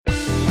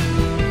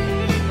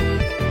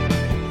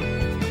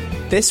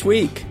This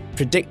week,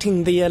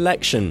 predicting the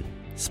election.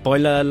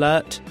 Spoiler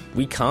alert,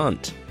 we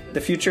can't. The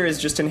future is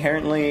just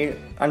inherently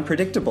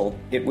unpredictable.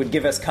 It would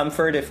give us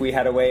comfort if we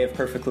had a way of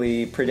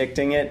perfectly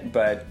predicting it,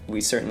 but we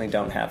certainly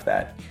don't have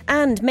that.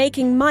 And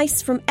making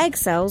mice from egg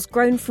cells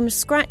grown from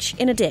scratch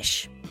in a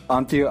dish.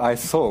 Until I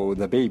saw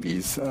the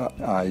babies,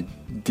 I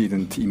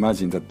didn't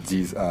imagine that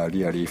these are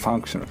really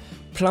functional.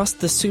 Plus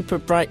the super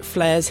bright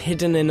flares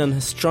hidden in an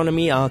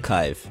astronomy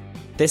archive.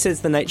 This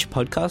is the Nature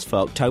Podcast for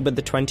October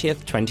the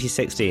 20th,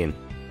 2016.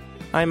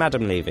 I'm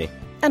Adam Levy.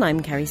 And I'm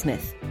Kerry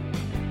Smith.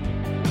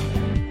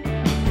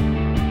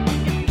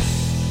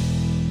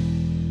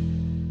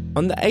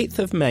 On the 8th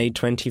of May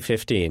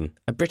 2015,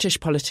 a British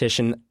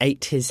politician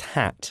ate his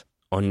hat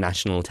on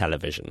national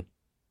television.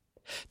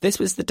 This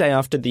was the day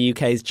after the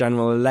UK's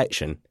general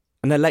election,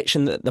 an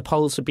election that the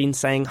polls had been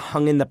saying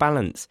hung in the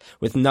balance,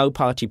 with no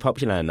party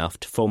popular enough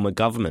to form a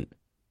government.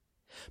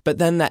 But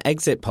then the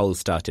exit polls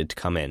started to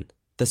come in,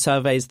 the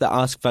surveys that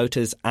ask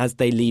voters as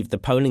they leave the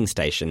polling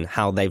station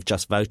how they've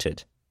just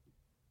voted.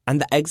 And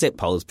the exit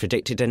polls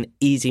predicted an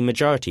easy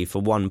majority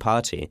for one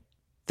party,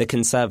 the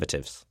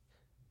Conservatives.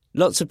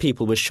 Lots of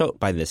people were shocked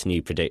by this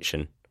new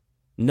prediction.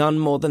 None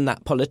more than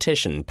that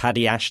politician,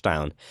 Paddy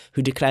Ashdown,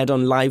 who declared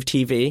on live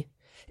TV,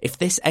 "If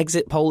this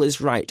exit poll is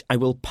right, I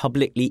will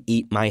publicly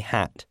eat my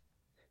hat."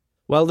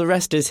 Well, the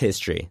rest is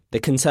history. The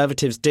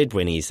Conservatives did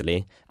win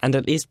easily, and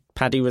at least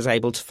Paddy was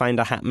able to find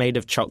a hat made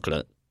of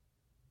chocolate.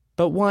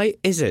 But why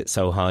is it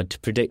so hard to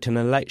predict an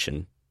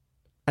election?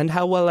 And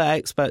how well are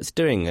experts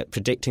doing at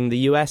predicting the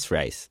US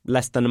race,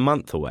 less than a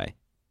month away?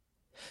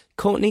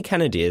 Courtney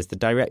Kennedy is the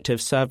Director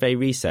of Survey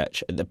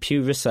Research at the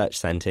Pew Research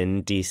Center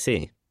in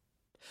DC.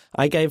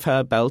 I gave her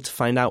a bell to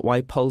find out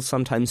why polls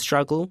sometimes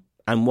struggle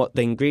and what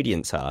the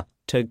ingredients are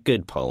to a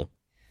good poll.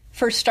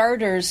 For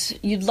starters,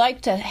 you'd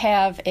like to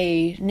have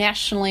a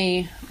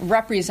nationally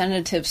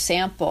representative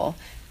sample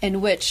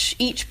in which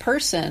each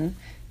person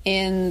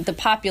in the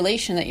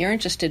population that you're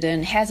interested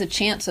in has a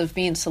chance of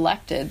being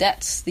selected.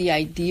 That's the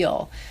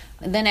ideal.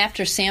 And then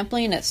after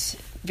sampling, it's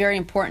very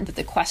important that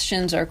the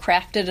questions are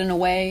crafted in a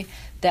way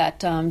that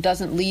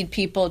doesn't lead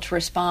people to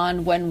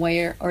respond one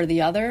way or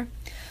the other.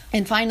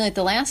 And finally, at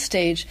the last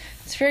stage,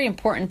 it's very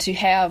important to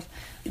have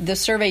the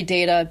survey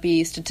data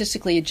be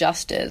statistically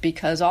adjusted,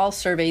 because all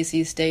surveys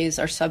these days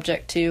are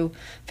subject to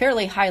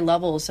fairly high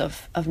levels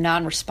of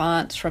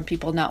non-response from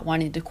people not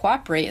wanting to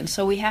cooperate. And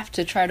so we have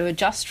to try to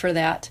adjust for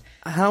that.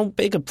 How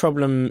big a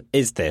problem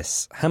is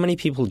this? How many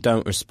people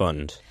don't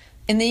respond?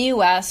 In the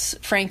U.S.,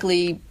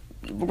 frankly,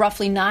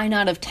 roughly 9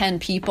 out of 10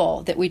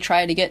 people that we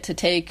try to get to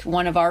take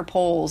one of our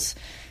polls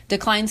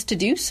declines to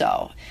do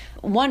so.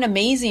 One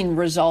amazing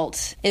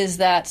result is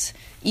that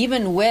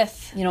even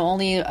with,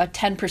 only a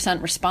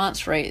 10%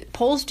 response rate,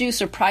 polls do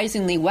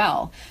surprisingly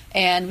well.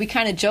 And we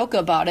kind of joke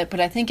about it,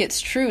 but I think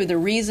it's true. The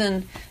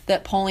reason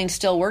that polling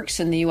still works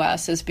in the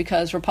U.S. is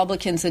because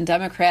Republicans and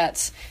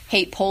Democrats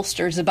hate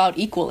pollsters about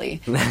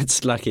equally.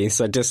 That's lucky.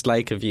 So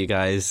dislike of you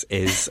guys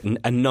is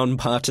a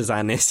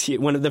non-partisan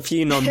issue, one of the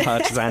few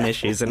non-partisan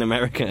issues in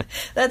America.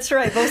 That's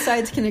right. Both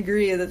sides can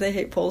agree that they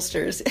hate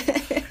pollsters.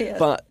 Yes.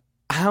 But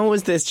how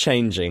is this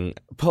changing?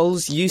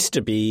 Polls used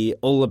to be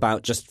all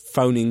about just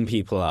phoning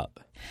people up.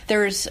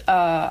 There's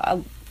a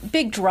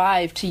big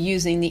drive to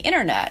using the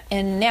internet,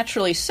 and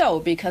naturally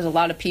so, because a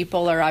lot of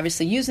people are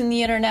obviously using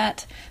the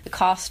internet. The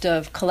cost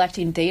of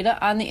collecting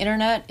data on the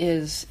internet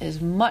is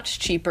much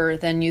cheaper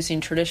than using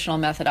traditional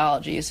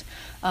methodologies.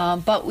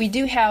 But we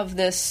do have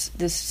this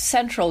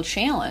central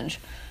challenge,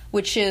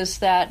 which is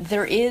that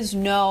there is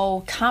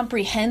no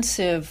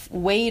comprehensive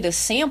way to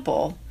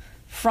sample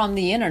from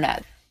the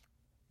internet.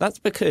 That's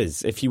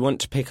because if you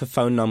want to pick a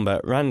phone number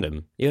at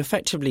random, you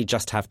effectively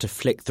just have to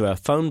flick through a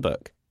phone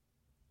book.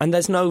 And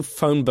there's no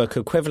phone book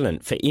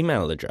equivalent for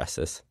email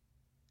addresses.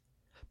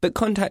 But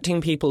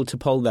contacting people to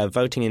poll their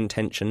voting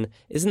intention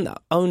isn't the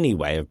only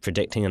way of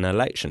predicting an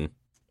election.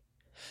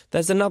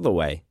 There's another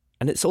way,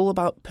 and it's all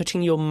about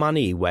putting your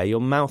money where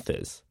your mouth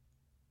is.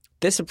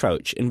 This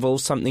approach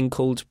involves something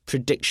called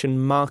prediction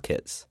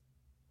markets.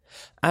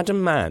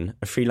 Adam Mann,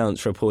 a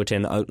freelance reporter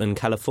in Oakland,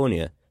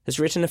 California, has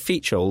written a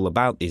feature all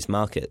about these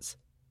markets.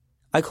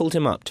 I called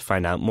him up to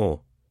find out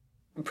more.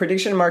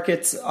 Prediction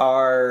markets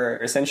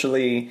are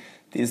essentially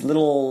these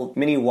little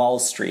mini Wall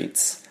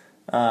Streets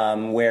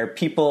where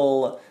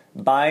people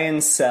buy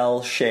and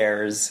sell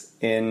shares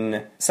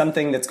in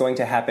something that's going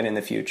to happen in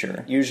the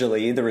future.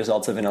 Usually the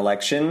results of an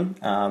election,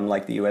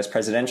 like the U.S.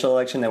 presidential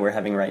election that we're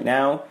having right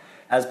now.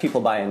 As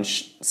people buy and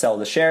sell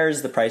the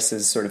shares, the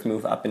prices sort of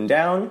move up and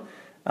down.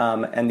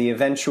 And the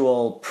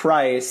eventual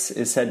price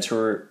is said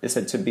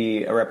to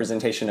be a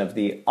representation of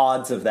the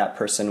odds of that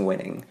person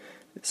winning.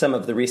 Some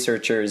of the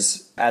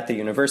researchers at the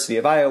University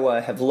of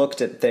Iowa have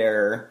looked at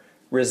their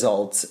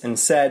results and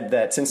said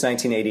that since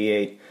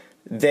 1988,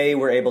 they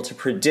were able to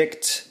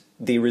predict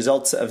the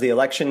results of the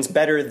elections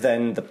better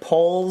than the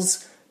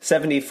polls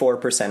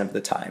 74% of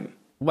the time.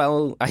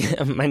 Well,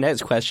 my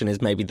next question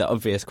is maybe the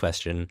obvious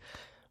question.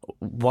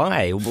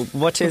 Why?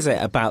 What is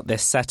it about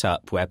this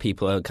setup where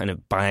people are kind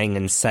of buying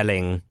and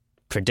selling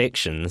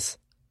predictions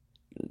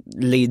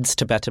leads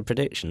to better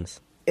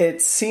predictions?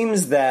 It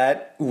seems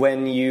that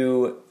when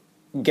you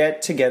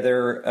get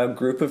together a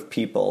group of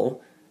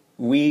people,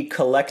 we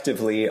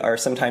collectively are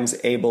sometimes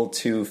able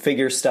to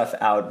figure stuff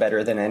out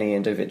better than any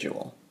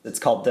individual. It's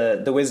called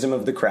the wisdom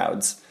of the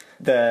crowds.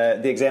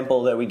 The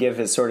example that we give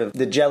is sort of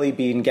the jelly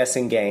bean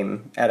guessing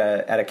game at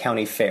a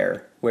county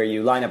fair, where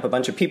you line up a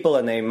bunch of people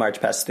and they march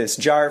past this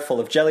jar full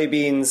of jelly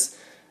beans,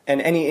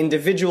 and any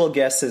individual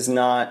guess is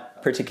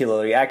not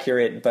particularly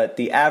accurate, but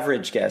the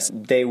average guess,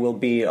 they will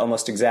be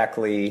almost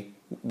exactly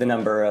the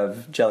number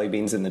of jelly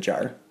beans in the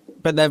jar.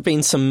 But there have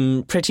been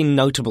some pretty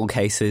notable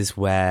cases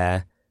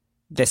where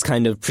these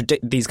kind of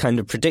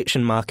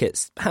prediction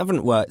markets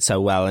haven't worked so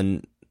well,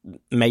 and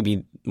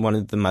maybe one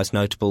of the most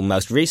notable,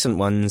 most recent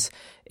ones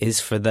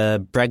is for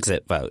the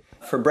Brexit vote.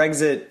 For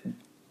Brexit,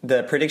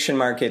 the prediction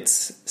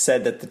markets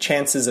said that the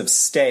chances of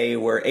stay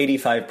were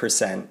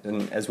 85%,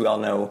 and as we all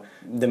know,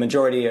 the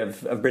majority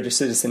of British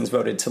citizens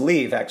voted to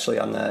leave, actually,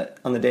 on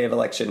the day of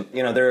election.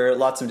 You know, there are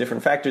lots of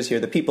different factors here.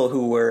 The people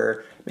who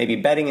were maybe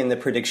betting in the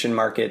prediction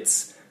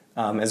markets,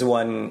 as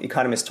one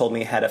economist told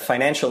me, had a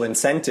financial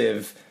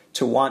incentive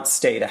to want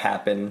stay to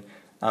happen,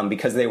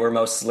 because they were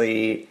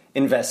mostly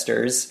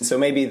investors. So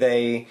maybe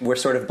they were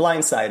sort of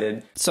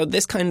blindsided. So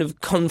this kind of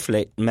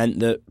conflict meant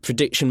that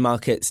prediction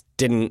markets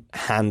didn't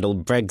handle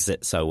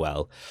Brexit so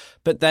well.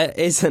 But there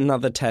is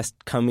another test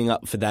coming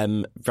up for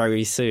them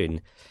very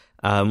soon,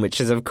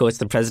 which is, of course,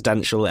 the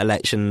presidential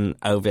election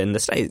over in the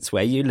States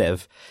where you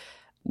live.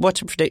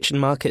 What are prediction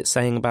markets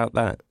saying about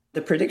that?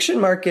 The prediction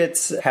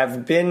markets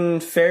have been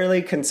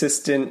fairly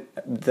consistent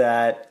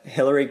that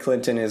Hillary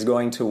Clinton is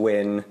going to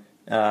win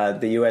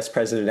the U.S.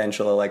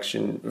 presidential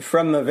election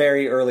from a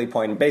very early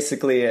point.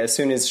 Basically, as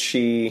soon as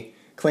she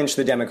clinched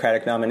the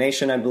Democratic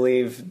nomination, I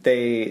believe,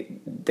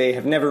 they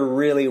have never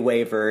really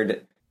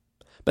wavered.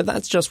 But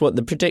that's just what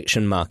the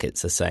prediction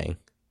markets are saying.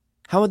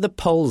 How are the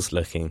polls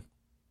looking?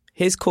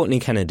 Here's Courtney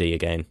Kennedy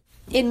again.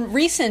 In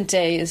recent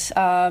days,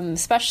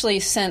 especially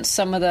since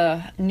some of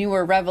the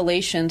newer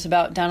revelations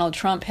about Donald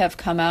Trump have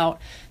come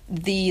out,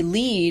 the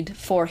lead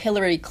for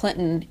Hillary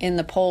Clinton in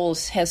the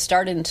polls has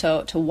started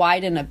to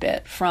widen a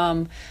bit,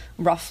 from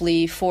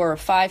roughly 4 or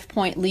 5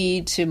 point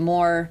lead to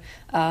more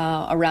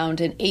around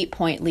an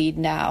 8-point lead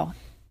now.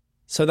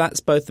 So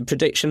that's both the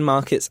prediction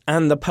markets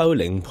and the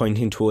polling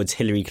pointing towards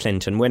Hillary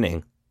Clinton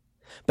winning.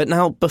 But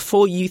now,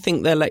 before you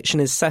think the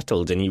election is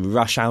settled and you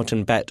rush out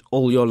and bet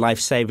all your life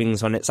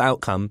savings on its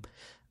outcome,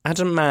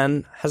 Adam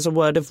Mann has a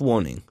word of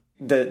warning.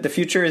 The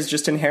future is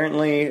just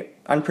inherently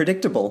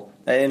unpredictable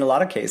in a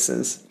lot of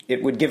cases.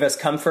 It would give us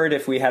comfort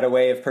if we had a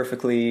way of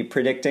perfectly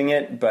predicting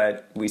it,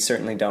 but we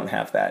certainly don't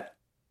have that.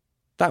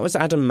 That was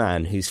Adam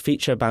Mann, whose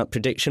feature about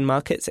prediction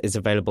markets is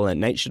available at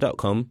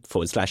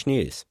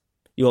nature.com/news.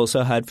 You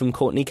also heard from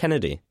Courtney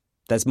Kennedy.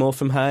 There's more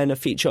from her in a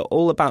feature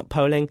all about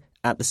polling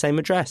at the same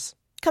address.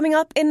 Coming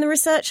up in the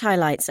research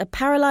highlights, a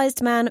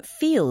paralysed man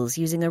feels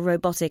using a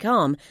robotic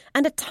arm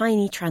and a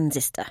tiny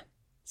transistor.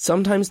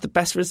 Sometimes the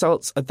best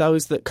results are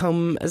those that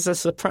come as a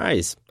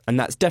surprise, and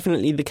that's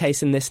definitely the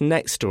case in this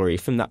next story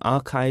from the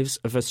Archives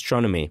of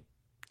Astronomy.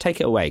 Take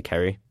it away,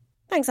 Kerry.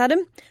 Thanks,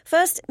 Adam.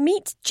 First,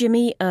 meet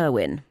Jimmy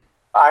Irwin.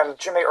 I'm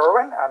Jimmy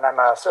Irwin, and I'm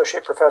an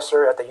associate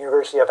professor at the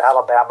University of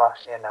Alabama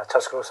in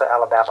Tuscaloosa,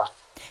 Alabama.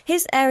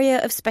 His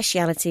area of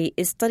speciality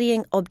is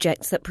studying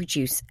objects that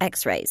produce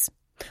X-rays.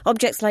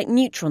 Objects like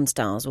neutron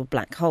stars or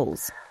black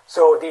holes.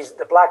 So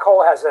the black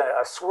hole has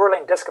a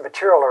swirling disk of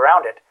material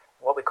around it,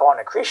 what we call an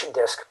accretion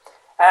disk.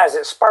 As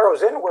it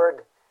spirals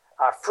inward,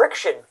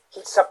 friction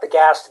heats up the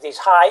gas to these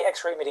high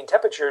X-ray emitting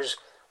temperatures.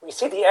 We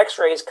see the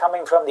X-rays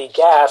coming from the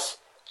gas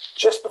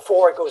just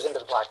before it goes into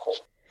the black hole.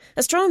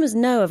 Astronomers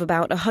know of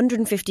about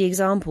 150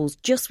 examples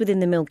just within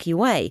the Milky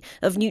Way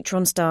of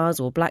neutron stars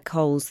or black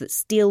holes that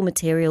steal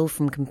material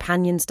from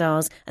companion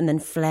stars and then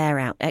flare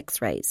out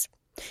X-rays.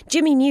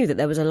 Jimmy knew that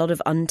there was a lot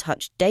of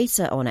untouched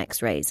data on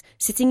X-rays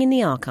sitting in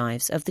the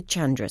archives of the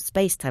Chandra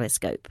Space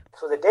Telescope.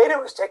 So the data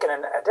was taken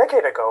a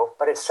decade ago,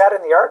 but it sat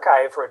in the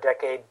archive for a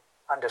decade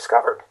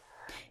undiscovered.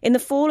 In the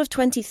fall of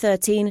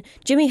 2013,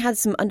 Jimmy had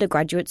some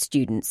undergraduate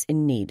students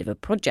in need of a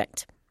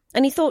project,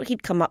 and he thought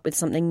he'd come up with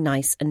something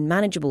nice and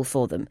manageable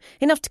for them,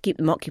 enough to keep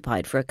them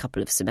occupied for a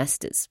couple of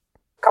semesters.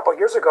 A couple of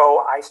years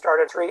ago, I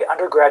started 3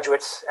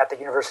 undergraduates at the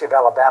University of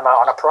Alabama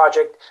on a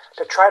project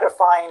to try to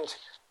find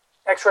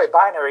X-ray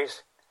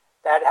binaries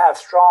that have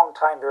strong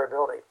time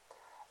variability.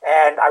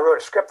 And I wrote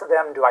a script for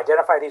them to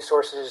identify these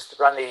sources, to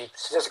run the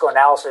statistical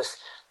analysis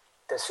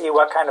to see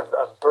what kind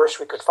of bursts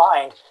we could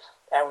find.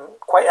 And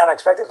quite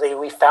unexpectedly,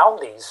 we found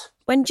these.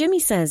 When Jimmy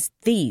says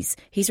these,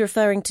 he's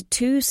referring to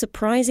 2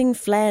 surprising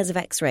flares of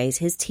X-rays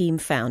his team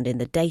found in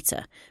the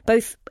data,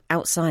 both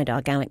outside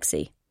our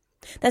galaxy.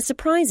 They're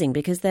surprising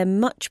because they're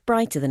much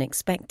brighter than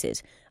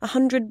expected,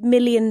 100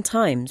 million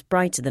times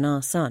brighter than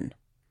our sun.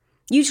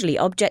 Usually,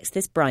 objects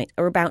this bright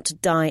are about to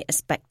die a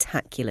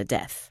spectacular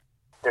death.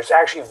 There's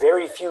actually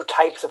very few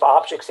types of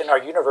objects in our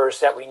universe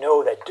that we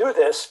know that do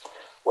this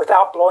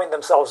without blowing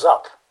themselves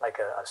up, like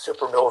a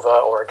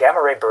supernova or a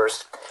gamma ray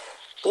burst.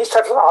 These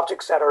types of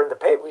objects that are in the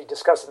paper, we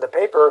discussed in the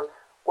paper,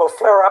 will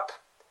flare up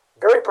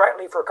very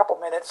brightly for a couple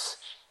minutes.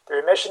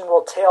 Their emission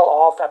will tail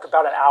off after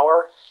about an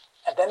hour,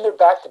 and then they're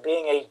back to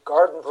being a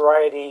garden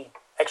variety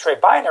X-ray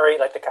binary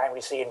like the kind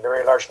we see in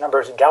very large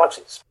numbers in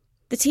galaxies.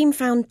 The team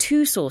found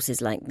 2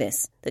 sources like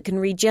this that can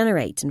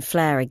regenerate and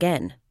flare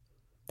again.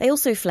 They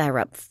also flare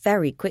up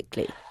very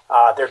quickly.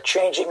 They're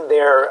changing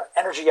their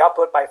energy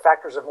output by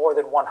factors of more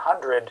than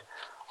 100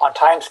 on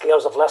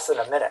timescales of less than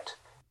a minute.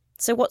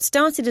 So what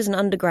started as an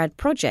undergrad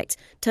project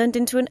turned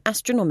into an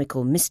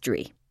astronomical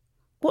mystery.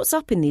 What's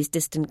up in these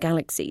distant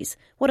galaxies?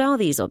 What are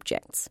these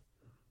objects?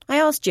 I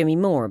asked Jimmy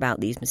more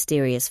about these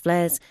mysterious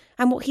flares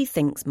and what he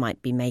thinks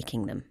might be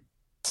making them.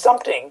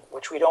 Something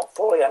which we don't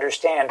fully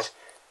understand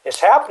is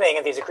happening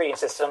in these accreting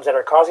systems that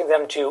are causing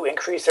them to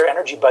increase their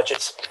energy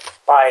budgets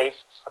by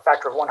a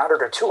factor of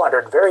 100 or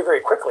 200 very, very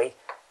quickly,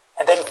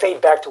 and then fade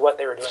back to what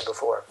they were doing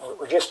before.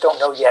 We just don't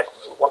know yet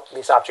what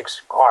these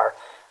objects are.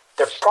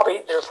 They're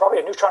probably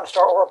a neutron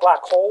star or a black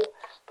hole,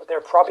 but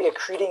they're probably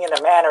accreting in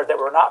a manner that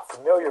we're not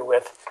familiar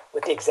with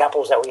the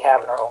examples that we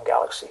have in our own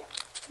galaxy.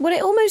 Well,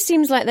 it almost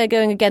seems like they're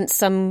going against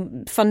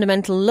some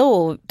fundamental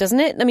law, doesn't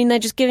it? I mean, they're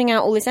just giving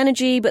out all this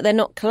energy, but they're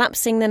not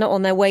collapsing. They're not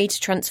on their way to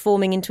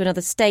transforming into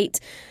another state.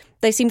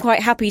 They seem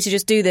quite happy to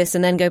just do this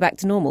and then go back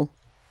to normal.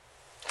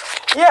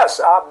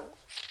 Yes.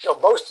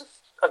 Most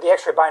of the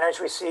X-ray binaries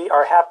we see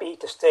are happy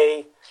to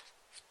stay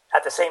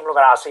at the same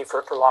luminosity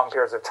for long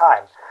periods of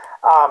time.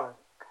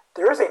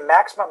 There is a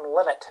maximum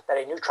limit that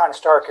a neutron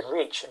star can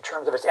reach in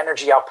terms of its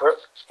energy output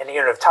in a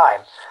unit of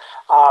time.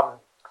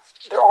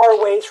 There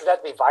are ways for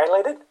that to be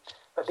violated,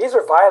 but these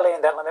are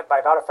violating that limit by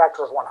about a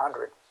factor of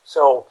 100.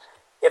 So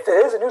if it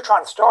is a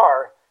neutron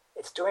star,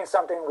 it's doing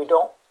something we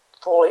don't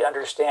fully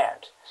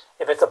understand.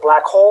 If it's a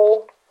black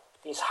hole,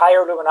 these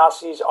higher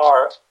luminosities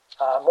are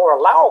more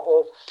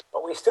allowable,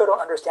 but we still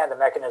don't understand the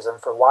mechanism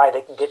for why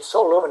they can get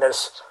so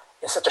luminous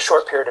in such a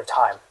short period of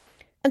time.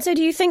 And so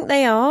do you think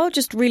they are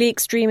just really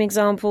extreme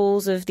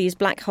examples of these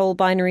black hole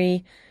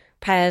binary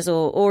pairs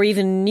or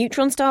even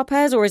neutron star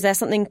pairs, or is there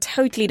something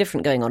totally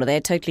different going on? Are they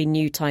a totally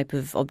new type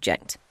of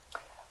object?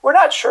 We're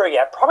not sure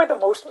yet. Probably the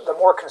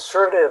more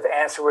conservative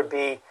answer would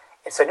be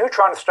it's a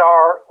neutron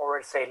star or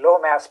it's a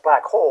low-mass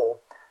black hole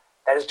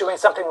that is doing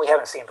something we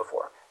haven't seen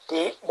before.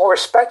 The more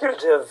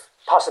speculative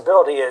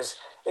possibility is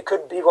it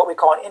could be what we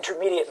call an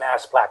intermediate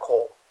mass black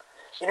hole.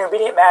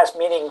 Intermediate mass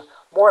meaning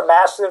more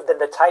massive than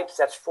the types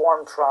that's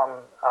formed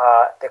from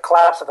the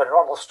collapse of a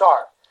normal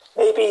star.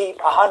 Maybe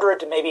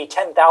 100 to maybe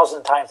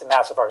 10,000 times the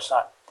mass of our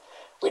sun.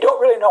 We don't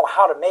really know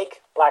how to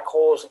make black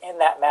holes in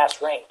that mass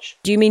range.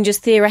 Do you mean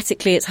just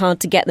theoretically it's hard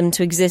to get them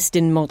to exist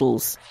in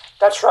models?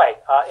 That's right.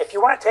 If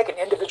you want to take an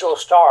individual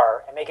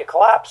star and make it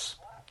collapse,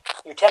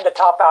 you tend to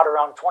top out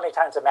around 20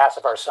 times the mass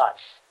of our sun.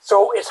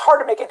 So it's hard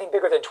to make anything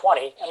bigger than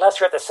 20 unless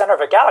you're at the center of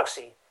a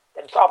galaxy.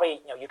 Then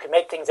probably you can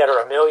make things that are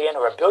 1 million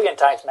or 1 billion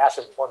times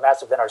more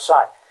massive than our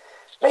sun.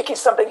 Making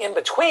something in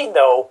between,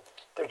 though,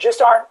 there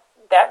just aren't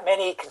that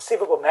many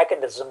conceivable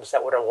mechanisms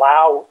that would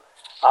allow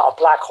a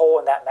black hole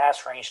in that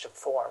mass range to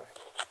form.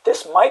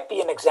 This might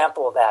be an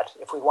example of that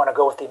if we want to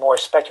go with the more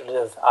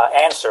speculative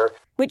answer.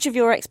 Which of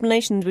your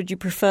explanations would you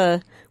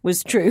prefer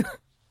was true?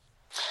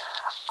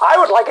 I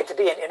would like it to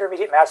be an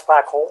intermediate mass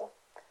black hole,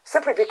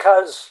 simply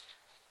because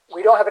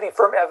we don't have any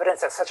firm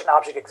evidence that such an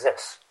object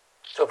exists.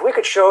 So if we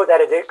could show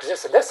that it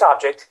exists in this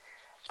object,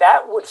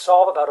 that would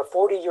solve about a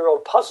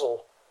 40-year-old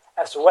puzzle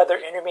as to whether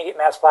intermediate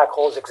mass black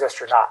holes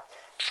exist or not.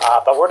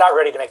 But we're not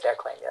ready to make that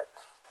claim yet.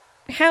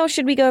 How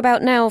should we go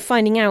about now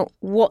finding out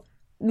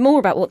more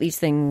about what these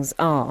things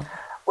are?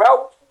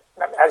 Well,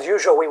 as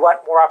usual, we want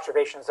more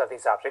observations of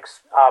these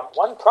objects.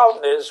 One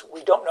problem is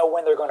we don't know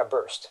when they're going to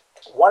burst.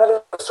 One of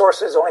the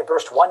sources only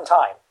burst one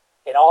time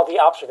in all the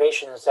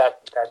observations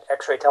that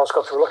X-ray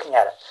telescopes were looking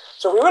at it.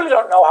 So we really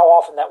don't know how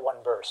often that one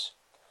bursts.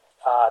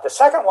 The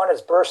second one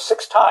has burst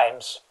 6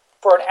 times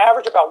for an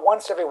average about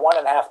once every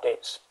 1.5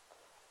 days.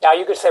 Now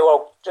you could say,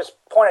 well, just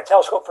point a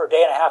telescope for a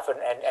day and a half and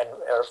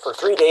or for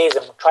 3 days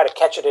and try to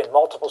catch it in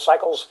multiple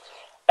cycles.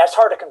 That's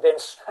hard to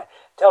convince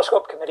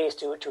telescope committees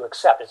to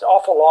accept. It's an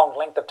awful long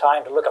length of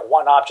time to look at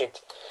one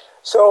object.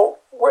 So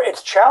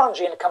it's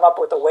challenging to come up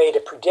with a way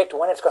to predict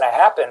when it's going to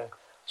happen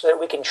so that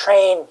we can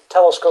train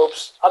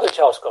telescopes, other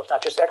telescopes,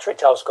 not just X-ray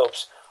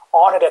telescopes,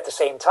 on it at the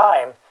same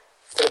time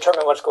to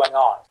determine what's going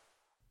on.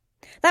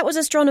 That was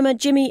astronomer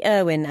Jimmy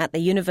Irwin at the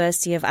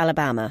University of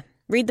Alabama.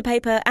 Read the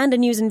paper and a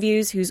News and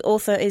Views, whose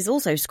author is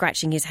also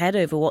scratching his head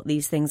over what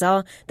these things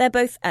are. They're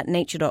both at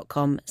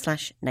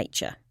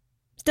nature.com/nature.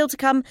 Still to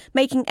come,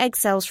 making egg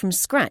cells from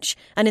scratch,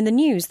 and in the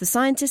news, the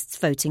scientists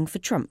voting for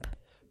Trump.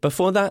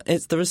 Before that,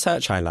 it's the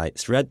research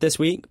highlights, read this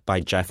week by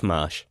Jeff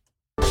Marsh.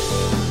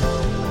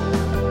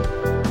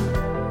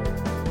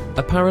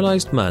 A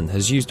paralysed man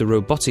has used a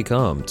robotic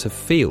arm to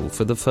feel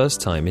for the first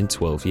time in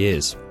 12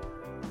 years.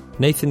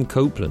 Nathan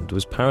Copeland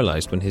was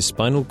paralysed when his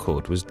spinal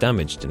cord was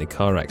damaged in a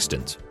car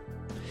accident.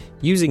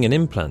 Using an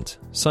implant,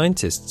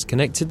 scientists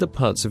connected the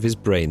parts of his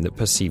brain that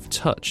perceive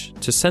touch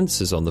to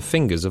sensors on the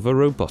fingers of a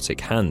robotic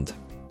hand.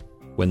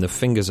 When the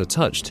fingers are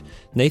touched,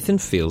 Nathan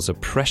feels a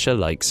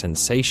pressure-like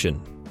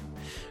sensation.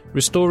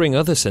 Restoring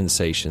other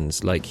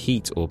sensations like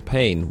heat or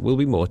pain will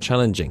be more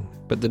challenging,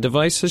 but the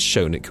device has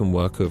shown it can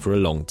work over a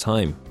long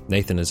time.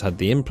 Nathan has had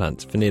the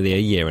implant for nearly a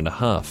year and a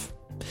half.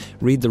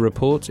 Read the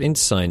report in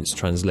Science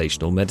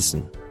Translational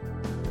Medicine.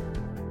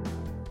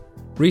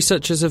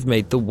 Researchers have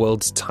made the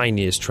world's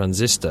tiniest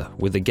transistor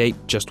with a gate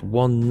just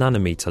 1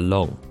 nanometer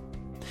long.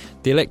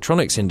 The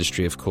electronics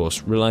industry, of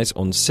course, relies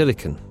on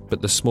silicon,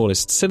 but the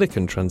smallest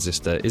silicon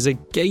transistor is a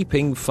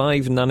gaping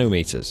 5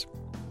 nanometers.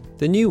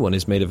 The new one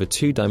is made of a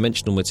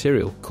 2-dimensional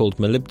material called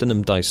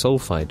molybdenum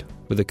disulfide,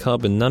 with a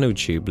carbon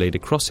nanotube laid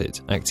across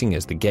it, acting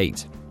as the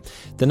gate.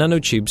 The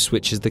nanotube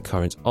switches the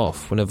current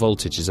off when a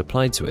voltage is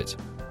applied to it.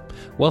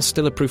 While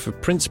still a proof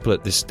of principle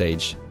at this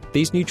stage,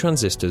 these new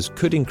transistors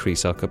could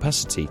increase our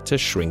capacity to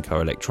shrink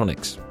our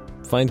electronics.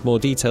 Find more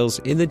details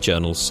in the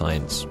journal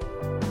Science.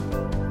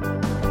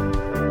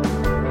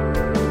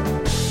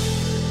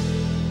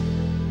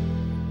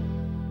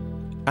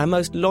 Our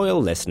most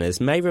loyal listeners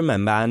may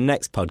remember our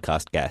next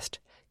podcast guest,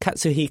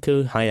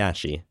 Katsuhiko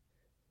Hayashi.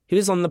 He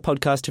was on the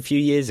podcast a few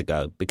years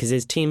ago because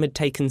his team had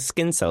taken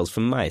skin cells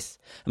from mice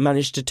and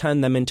managed to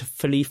turn them into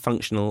fully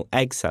functional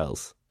egg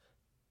cells.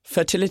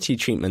 Fertility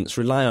treatments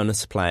rely on a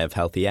supply of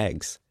healthy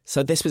eggs,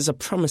 so this was a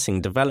promising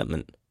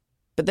development.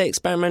 But the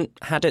experiment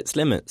had its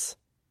limits.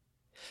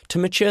 To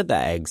mature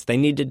their eggs, they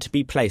needed to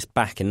be placed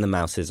back in the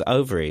mouse's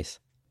ovaries.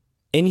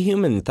 In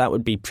humans, that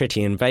would be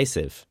pretty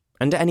invasive.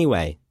 And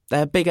anyway,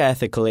 there are bigger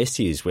ethical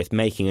issues with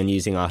making and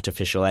using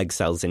artificial egg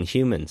cells in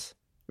humans.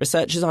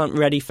 Researchers aren't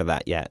ready for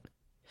that yet,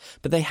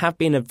 but they have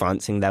been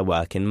advancing their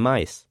work in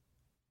mice.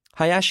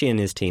 Hayashi and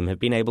his team have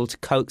been able to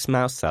coax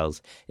mouse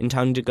cells into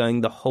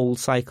undergoing the whole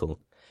cycle,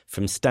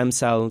 from stem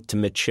cell to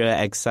mature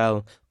egg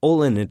cell,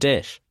 all in a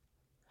dish.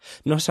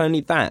 Not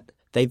only that,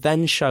 they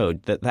then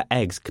showed that the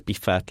eggs could be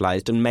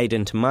fertilized and made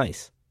into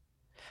mice.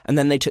 And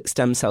then they took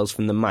stem cells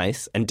from the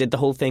mice and did the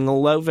whole thing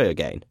all over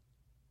again.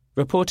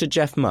 Reporter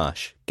Jeff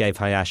Marsh gave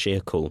Hayashi a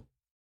call.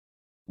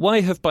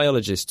 Why have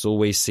biologists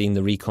always seen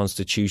the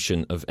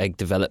reconstitution of egg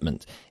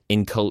development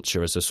in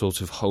culture as a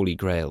sort of holy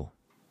grail?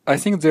 I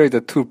think there is a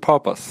two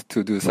purpose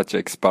to do such an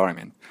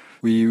experiment.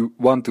 We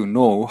want to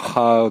know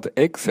how the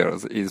egg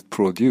cells is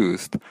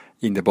produced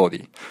in the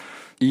body.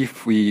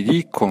 If we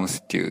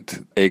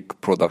reconstitute egg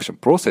production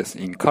process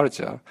in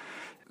culture,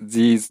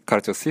 these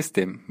cultural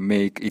systems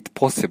make it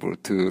possible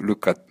to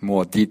look at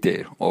more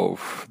detail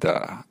of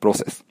the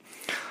process.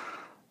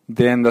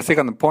 Then the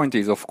second point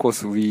is, of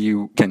course,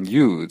 we can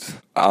use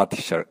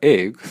artificial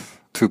eggs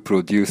to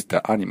produce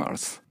the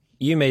animals.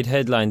 You made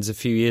headlines a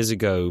few years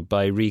ago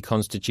by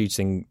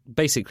reconstituting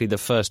basically the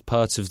first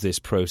part of this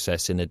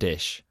process in a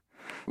dish.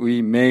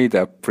 We made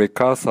a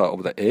precursor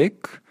of the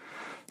egg.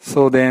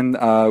 So then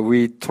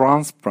we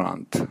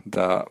transplant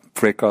the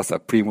precursor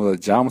primordial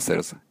germ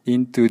cells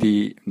into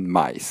the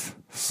mice.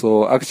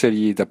 So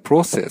actually the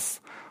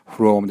process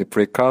from the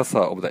precursor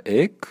of the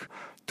egg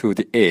to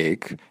the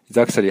egg is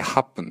actually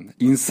happen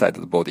inside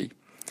the body.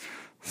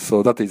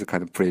 So that is a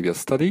kind of previous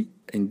study.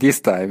 And this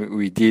time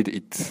we did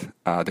it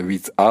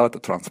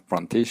without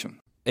transplantation.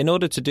 In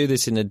order to do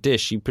this in a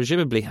dish, you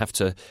presumably have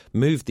to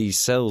move these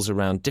cells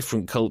around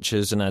different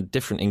cultures and add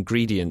different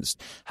ingredients.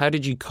 How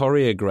did you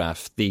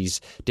choreograph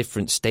these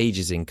different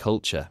stages in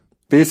culture?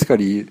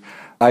 Basically,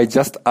 I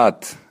just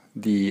add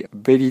the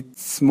very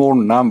small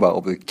number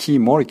of the key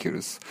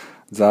molecules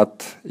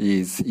that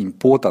is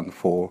important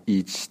for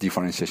each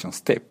differentiation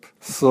step.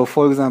 So,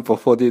 for example,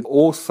 for the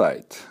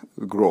oocyte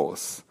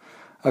growth,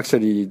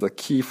 actually the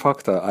key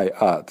factor I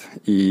add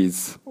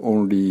is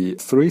only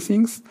 3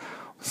 things.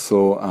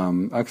 So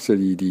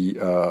actually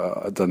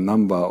the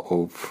number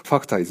of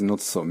factors is not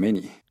so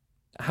many.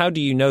 How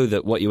do you know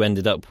that what you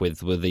ended up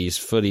with were these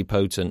fully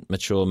potent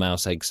mature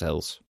mouse egg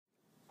cells?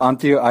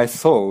 Until I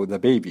saw the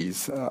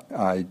babies,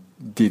 I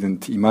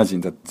didn't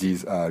imagine that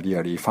these are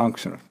really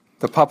functional.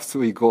 The pups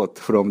we got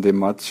from the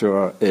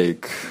mature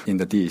egg in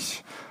the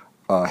dish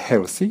are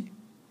healthy.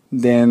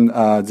 Then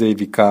they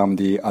become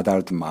the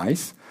adult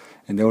mice,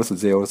 and they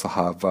also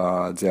have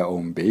their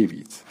own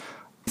babies.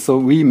 So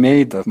we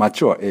made the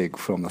mature egg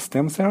from the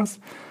stem cells,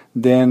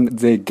 then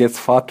they get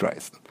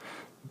fertilized.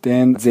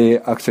 Then they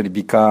actually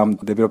become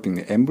developing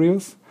the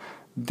embryos.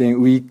 Then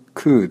we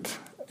could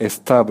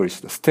establish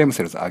the stem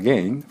cells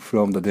again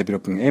from the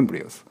developing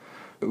embryos.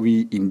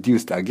 We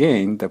induced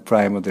again the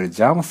primordial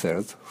germ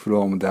cells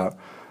from the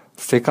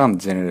second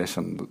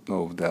generation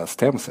of the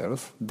stem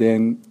cells.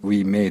 Then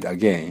we made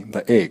again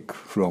the egg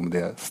from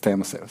the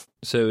stem cells.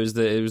 So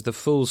it was the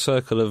full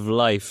circle of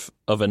life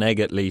of an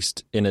egg, at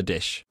least, in a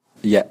dish.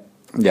 Yeah.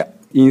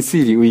 In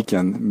theory, we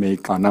can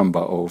make a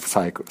number of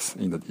cycles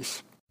in the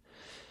dish.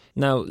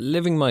 Now,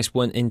 living mice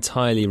weren't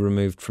entirely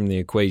removed from the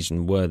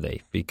equation, were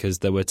they? Because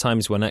there were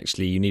times when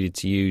actually you needed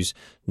to use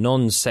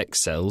non-sex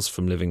cells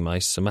from living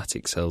mice,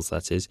 somatic cells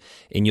that is,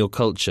 in your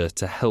culture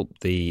to help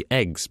the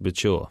eggs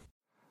mature.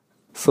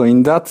 So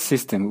in that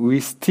system, we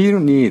still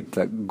need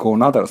the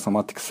gonadal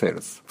somatic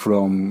cells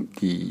from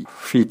the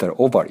fetal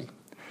ovary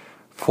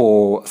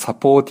for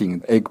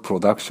supporting egg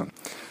production.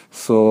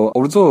 So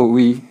although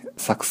we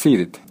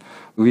succeeded,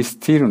 we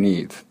still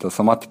need the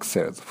somatic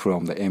cells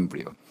from the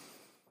embryo.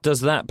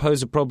 Does that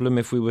pose a problem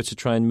if we were to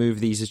try and move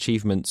these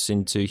achievements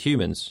into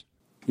humans?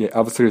 Yeah,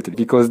 absolutely.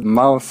 Because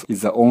mouse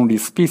is the only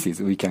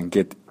species we can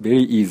get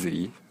very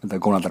easily the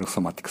gonadal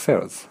somatic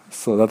cells.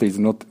 So that is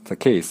not the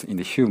case in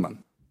the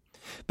human.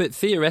 But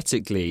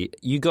theoretically,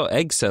 you got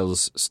egg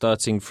cells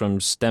starting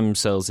from stem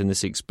cells in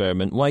this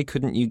experiment. Why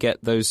couldn't you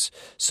get those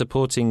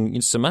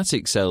supporting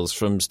somatic cells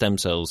from stem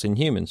cells in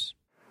humans?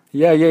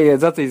 Yeah.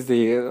 That is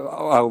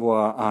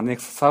our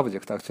next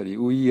subject, actually.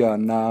 We are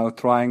now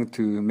trying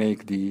to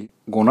make the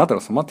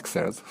gonadal somatic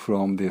cells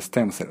from the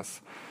stem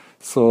cells.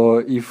 So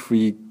if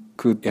we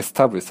could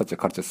establish such a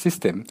culture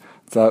system,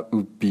 that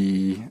would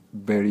be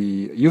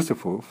very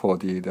useful for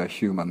the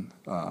human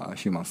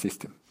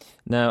system.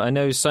 Now, I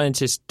know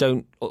scientists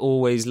don't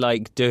always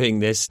like doing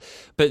this,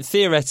 but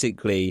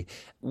theoretically,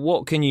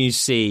 what can you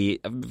see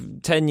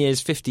 10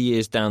 years, 50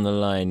 years down the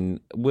line?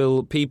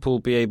 Will people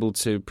be able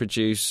to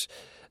produce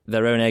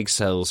their own egg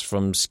cells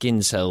from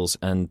skin cells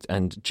and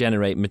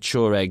generate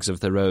mature eggs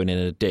of their own in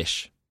a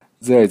dish?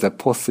 There is a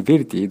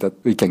possibility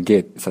that we can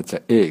get such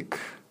an egg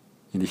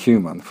in the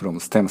human from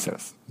stem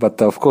cells.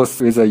 But of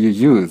course, whether you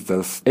use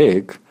this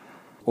egg,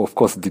 of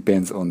course,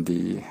 depends on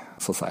the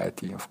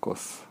society, of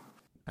course.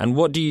 And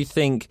what do you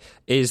think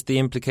is the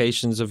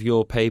implications of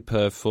your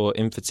paper for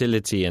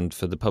infertility and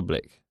for the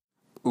public?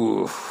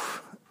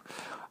 Oof.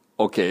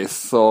 Okay,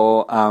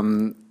 so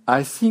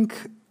I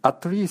think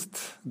at least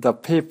the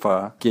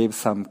paper gave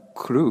some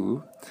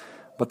clue,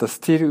 but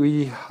still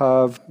we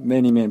have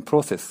many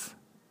processes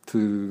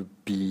to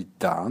be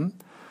done.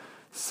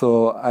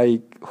 So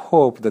I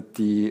hope that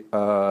the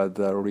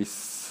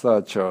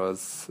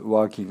researchers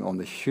working on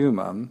the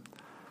human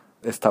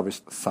establish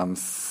some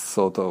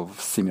sort of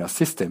similar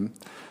system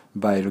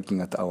by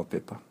looking at our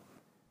paper.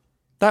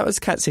 That was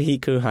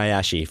Katsuhiko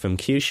Hayashi from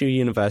Kyushu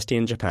University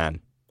in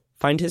Japan.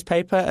 Find his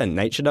paper at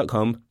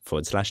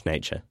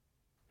nature.com/nature.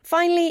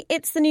 Finally,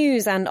 it's the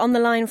news, and on the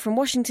line from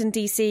Washington,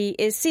 D.C.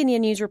 is senior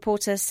news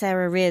reporter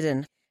Sarah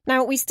Reardon.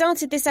 Now, we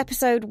started this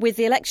episode with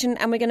the election,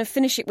 and we're going to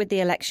finish it with the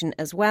election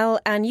as well.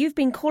 And you've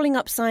been calling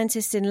up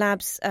scientists in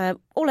labs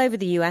all over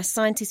the US,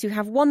 scientists who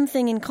have one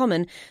thing in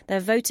common. They're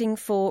voting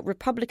for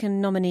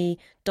Republican nominee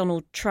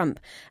Donald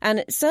Trump.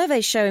 And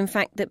surveys show, in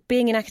fact, that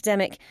being an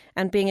academic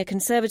and being a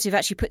conservative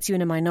actually puts you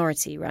in a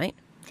minority, right?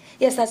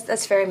 Yes,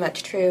 that's very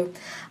much true.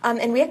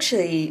 And we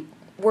actually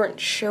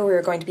weren't sure we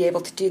were going to be able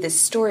to do this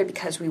story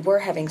because we were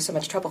having so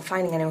much trouble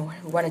finding anyone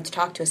who wanted to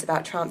talk to us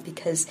about Trump,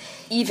 because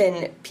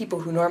even people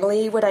who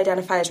normally would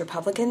identify as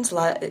Republicans,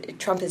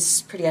 Trump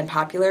is pretty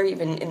unpopular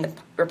even in the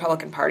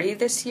Republican Party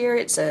this year.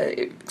 It's an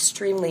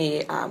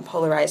extremely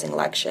polarizing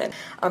election.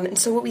 And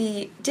so what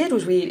we did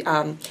was we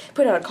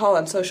put out a call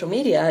on social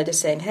media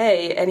just saying,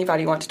 hey,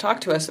 anybody want to talk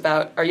to us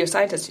about, are you a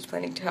scientist who's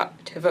planning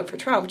to vote for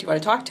Trump? Do you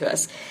want to talk to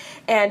us?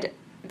 And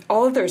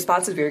all of the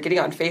responses we were getting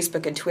on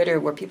Facebook and Twitter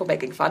were people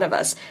making fun of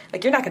us.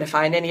 Like, you're not going to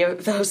find any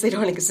of those. They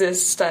don't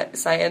exist.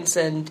 Science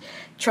and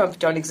Trump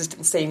don't exist in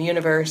the same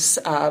universe.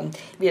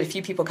 We had a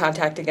few people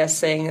contacting us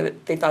saying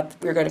that they thought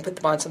we were going to put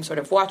them on some sort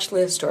of watch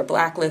list or a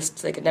blacklist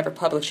so they could never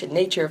publish in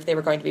Nature if they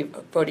were going to be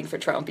voting for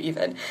Trump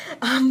even.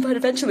 But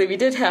eventually we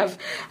did have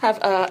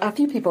a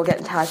few people get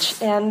in touch,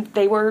 and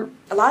a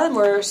lot of them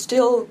were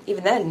still,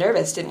 even then,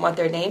 nervous, didn't want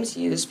their names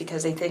used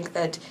because they think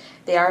that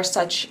they are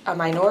such a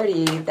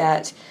minority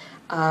that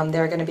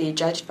they're going to be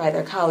judged by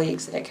their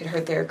colleagues and it could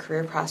hurt their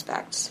career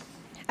prospects.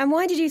 And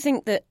why did you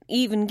think that,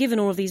 even given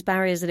all of these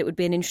barriers, that it would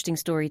be an interesting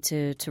story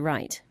to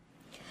write?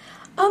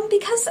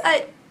 Because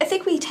I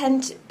think we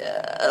tend,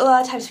 a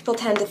lot of times people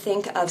tend to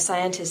think of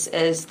scientists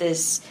as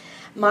this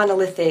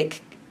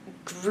monolithic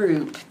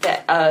group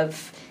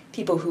of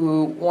people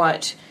who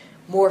want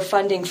more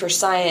funding for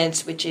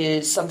science, which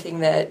is something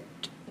that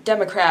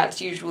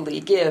Democrats usually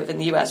give in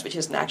the U.S., which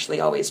isn't actually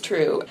always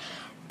true.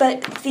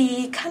 But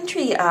the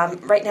country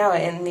right now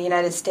in the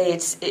United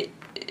States,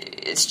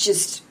 it's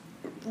just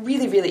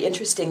really, really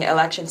interesting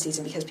election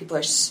season because people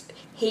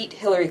hate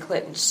Hillary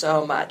Clinton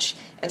so much,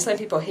 and some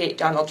people hate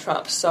Donald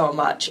Trump so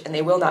much, and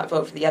they will not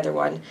vote for the other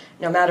one,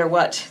 no matter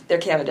what their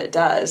candidate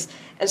does.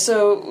 And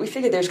so we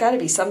figured there's got to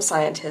be some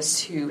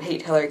scientists who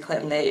hate Hillary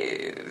Clinton.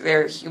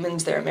 They're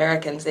humans, they're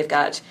Americans, they've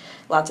got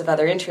lots of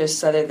other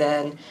interests other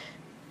than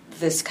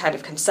this kind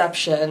of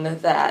conception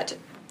that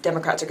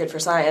Democrats are good for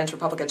science,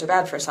 Republicans are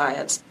bad for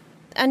science.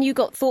 And you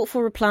got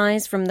thoughtful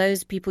replies from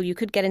those people you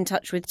could get in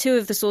touch with. Two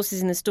of the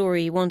sources in the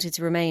story wanted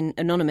to remain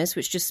anonymous,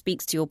 which just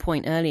speaks to your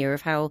point earlier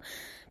of how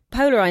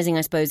polarizing,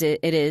 I suppose, it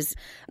is.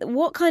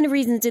 What kind of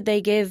reasons did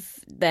they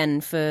give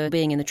then for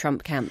being in the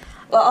Trump camp?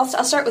 Well,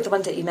 I'll start with the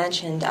ones that you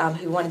mentioned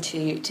who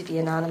wanted to be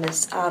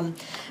anonymous.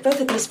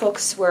 Both of these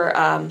folks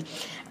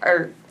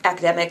are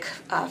academic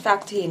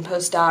faculty and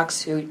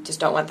postdocs who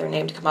just don't want their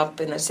name to come up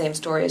in the same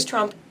story as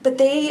Trump. But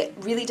they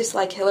really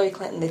dislike Hillary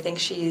Clinton. They think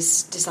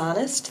she's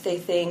dishonest. They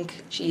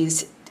think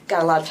she's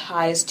got a lot of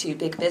ties to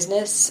big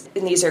business.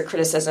 And these are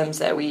criticisms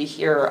that we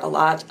hear a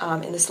lot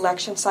in this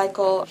election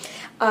cycle.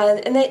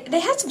 And they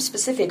had some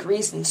specific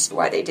reasons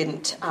why they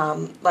didn't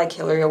like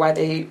Hillary or why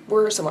they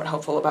were somewhat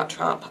hopeful about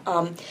Trump.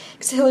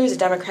 Because Hillary's a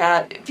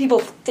Democrat. People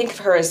think of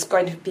her as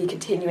going to be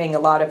continuing a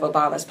lot of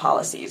Obama's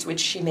policies, which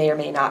she may or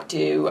may not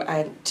do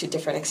to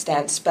different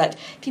extents. But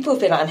people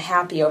have been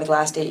unhappy over the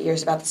last 8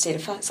 years about the state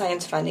of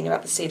science funding,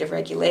 about the state of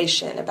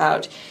regulation,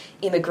 about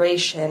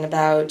immigration,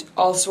 about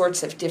all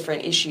sorts of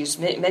different issues,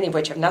 many of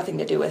which have nothing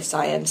to do with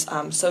science,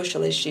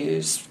 social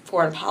issues,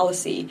 foreign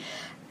policy.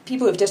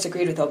 People who've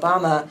disagreed with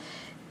Obama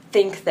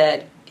tend to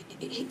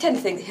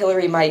think that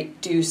Hillary might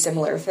do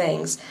similar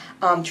things.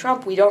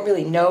 Trump, we don't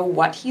really know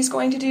what he's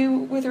going to do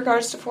with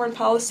regards to foreign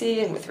policy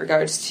and with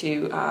regards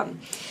to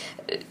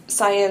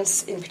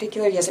science in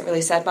particular. He hasn't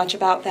really said much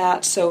about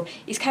that, so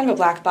he's kind of a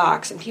black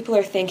box, and people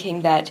are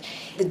thinking that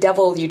the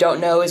devil you don't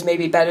know is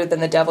maybe better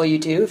than the devil you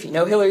do. If you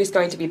know Hillary's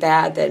going to be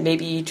bad, then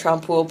maybe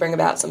Trump will bring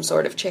about some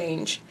sort of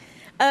change.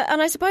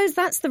 And I suppose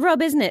that's the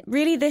rub, isn't it?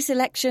 Really, this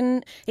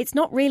election, it's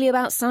not really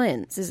about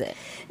science, is it?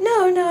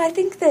 No, I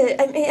think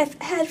that, I've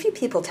had a few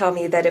people tell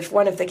me that if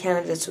one of the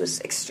candidates was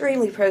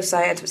extremely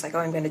pro-science, was like,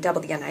 I'm going to double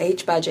the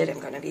NIH budget,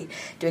 I'm going to be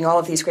doing all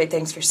of these great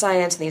things for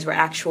science, and these were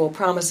actual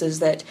promises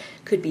that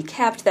could be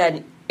kept,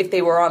 then if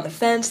they were on the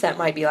fence, that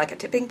might be like a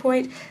tipping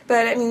point.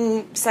 But,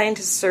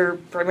 scientists are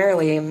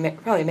probably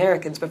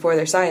Americans before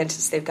they're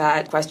scientists. They've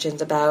got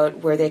questions about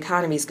where the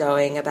economy's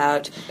going,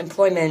 about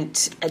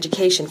employment,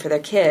 education for their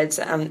kids,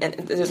 and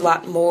there's a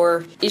lot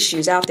more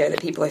issues out there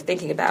that people are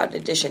thinking about in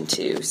addition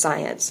to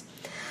science.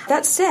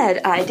 That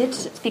said, I did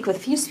speak with a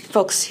few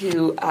folks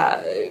who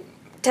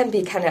tend to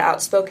be kind of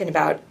outspoken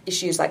about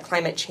issues like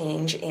climate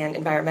change and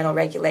environmental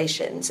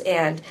regulations,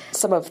 and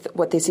some of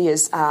what they see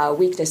as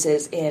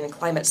weaknesses in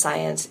climate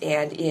science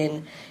and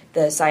in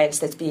the science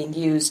that's being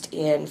used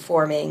in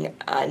forming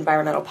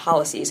environmental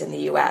policies in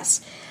the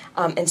U.S.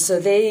 And so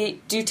they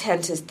do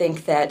tend to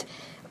think that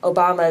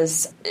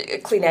Obama's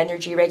clean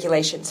energy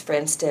regulations, for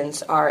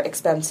instance, are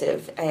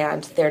expensive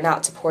and they're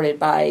not supported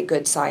by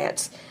good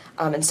science.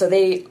 And so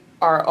they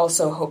are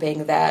also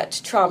hoping that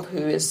Trump,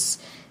 who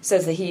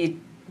says that he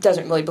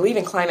doesn't really believe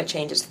in climate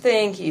change as a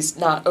thing, he's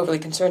not overly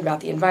concerned about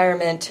the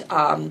environment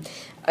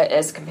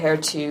as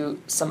compared to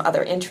some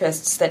other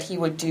interests, that he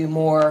would do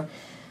more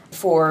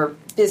for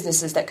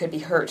businesses that could be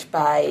hurt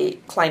by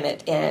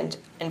climate and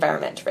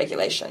environment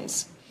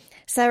regulations.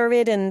 Sarah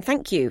Reardon,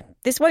 thank you.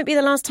 This won't be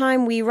the last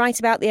time we write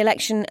about the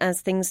election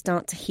as things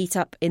start to heat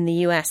up in the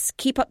US.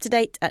 Keep up to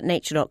date at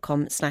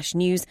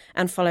nature.com/news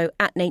and follow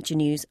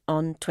 @NatureNews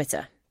on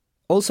Twitter.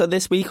 Also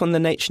this week on the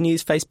Nature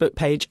News Facebook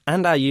page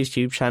and our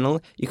YouTube channel,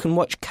 you can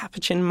watch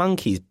capuchin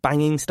monkeys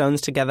banging stones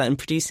together and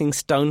producing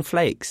stone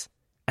flakes.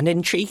 And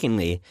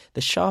intriguingly,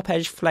 the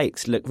sharp-edged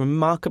flakes look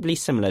remarkably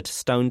similar to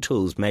stone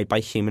tools made by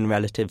human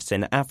relatives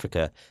in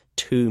Africa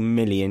 2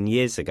 million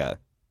years ago.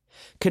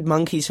 Could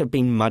monkeys have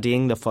been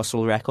muddying the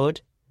fossil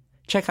record?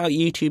 Check out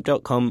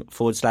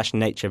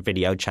youtube.com/nature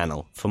video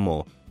channel for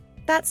more.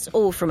 That's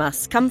all from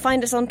us. Come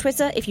find us on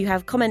Twitter if you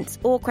have comments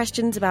or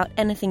questions about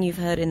anything you've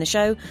heard in the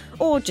show,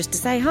 or just to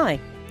say hi.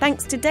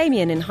 Thanks to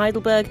Damien in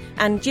Heidelberg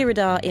and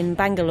Giridhar in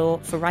Bangalore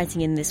for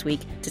writing in this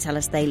week to tell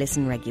us they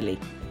listen regularly.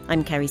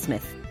 I'm Kerry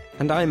Smith.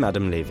 And I'm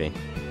Adam Levy.